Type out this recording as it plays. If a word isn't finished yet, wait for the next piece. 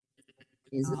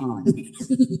is on.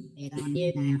 It's on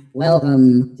you now.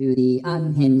 Welcome to the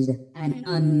Unhinged and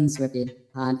Unscripted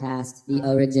podcast, the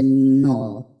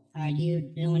original. Are you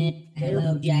doing it?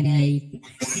 Hello, Jenny.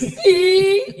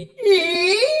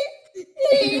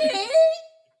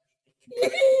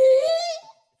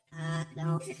 I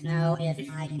don't know if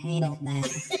I can handle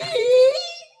that.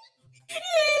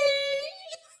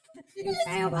 You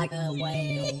sound like a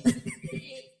whale.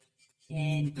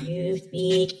 And you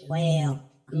speak whale.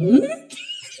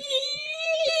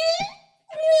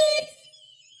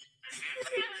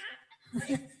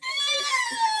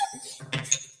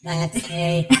 That's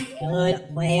a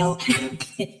good whale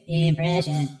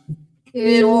impression.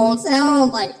 It won't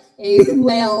sound like a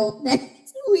whale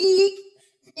next week.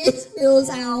 It will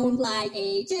sound like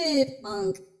a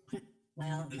chipmunk.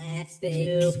 Well, that's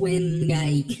the swim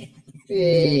guy.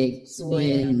 Big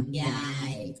swim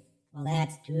guy. Well,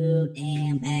 that's too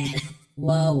damn bad.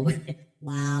 Whoa.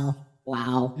 Wow.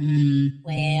 Wow.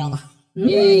 Well.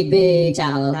 Big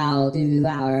shout out to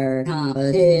our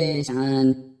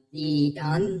competition. The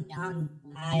Done.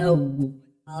 I know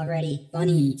already.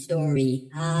 Funny story.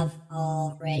 I've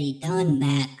already done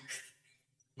that.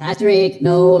 Patrick,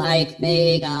 no like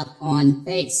makeup on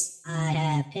face. I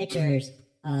have pictures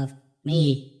of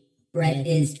me. Brett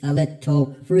is a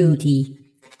little fruity.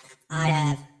 I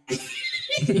have.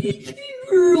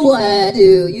 What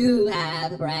do you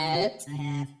have, Brett? I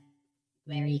have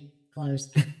very close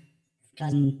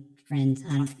cousin friends.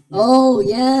 I don't. Oh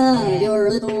yeah, your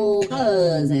little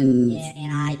cousins. Yeah,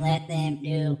 and I let them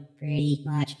do pretty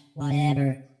much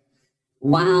whatever.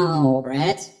 Wow,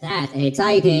 Brett, that's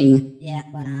exciting. Yeah,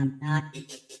 but I'm not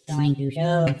going to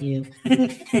show you.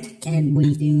 Can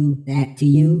we do that to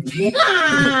you, Nick?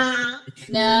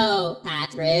 No,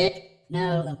 Patrick.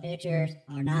 No, the pictures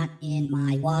are not in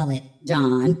my wallet.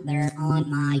 John. They're on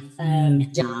my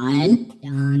phone.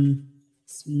 John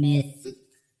Smith.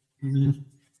 I don't know.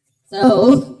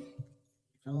 So,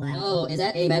 Oh, is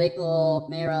that a medical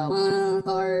marijuana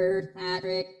card,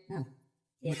 Patrick? No.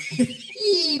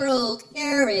 He broke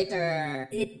character.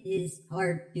 It is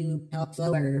hard to talk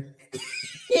slower.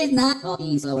 He's not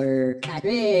talking slower,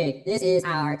 Patrick. This is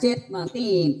our chipmunk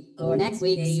theme for next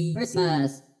week's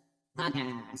Christmas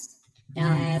podcast.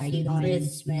 Are you going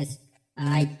Christmas?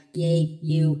 I gave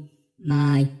you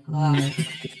my heart.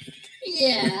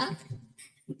 Yeah.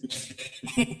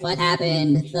 What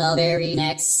happened the very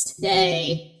next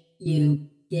day? You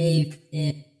gave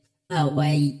it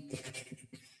away.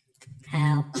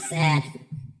 How sad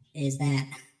is that?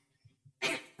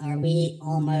 Are we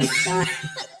almost done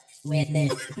with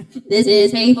this? This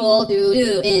is painful to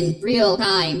do in real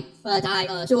time, but I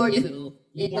assure you,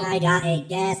 If I got a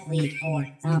gas leak or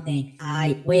something,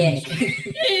 I wish.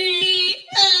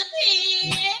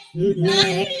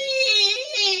 Nick.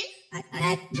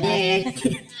 That's Nick.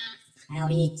 How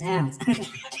he sounds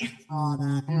all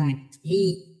the time.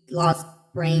 He lost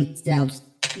brain cells.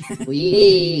 we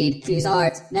need to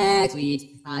start next week's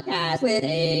podcast with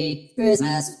a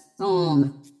Christmas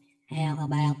song. How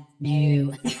about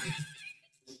no?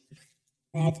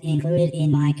 That's included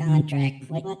in my contract.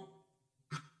 Wait, what?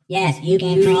 Yes, you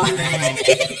can call that.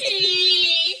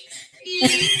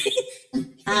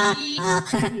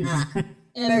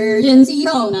 Emergency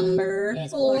phone number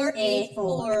It's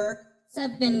 484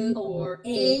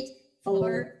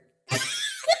 7484.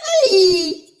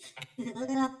 Look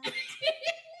it up.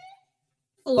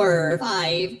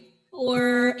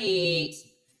 4548.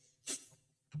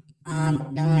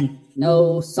 I'm done.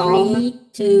 No song. 3,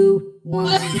 2, 1.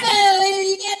 You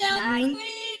can't tell. 9,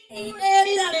 8. He's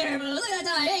out there. Look at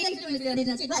that time. Hey, thanks for doing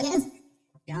this podcast.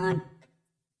 John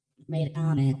made a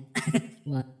comment.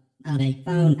 What? Oh, they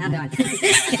phone. I'm done.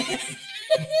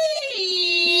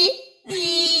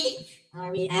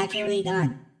 Are we actually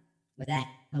done with that?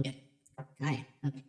 Okay. I am. Okay.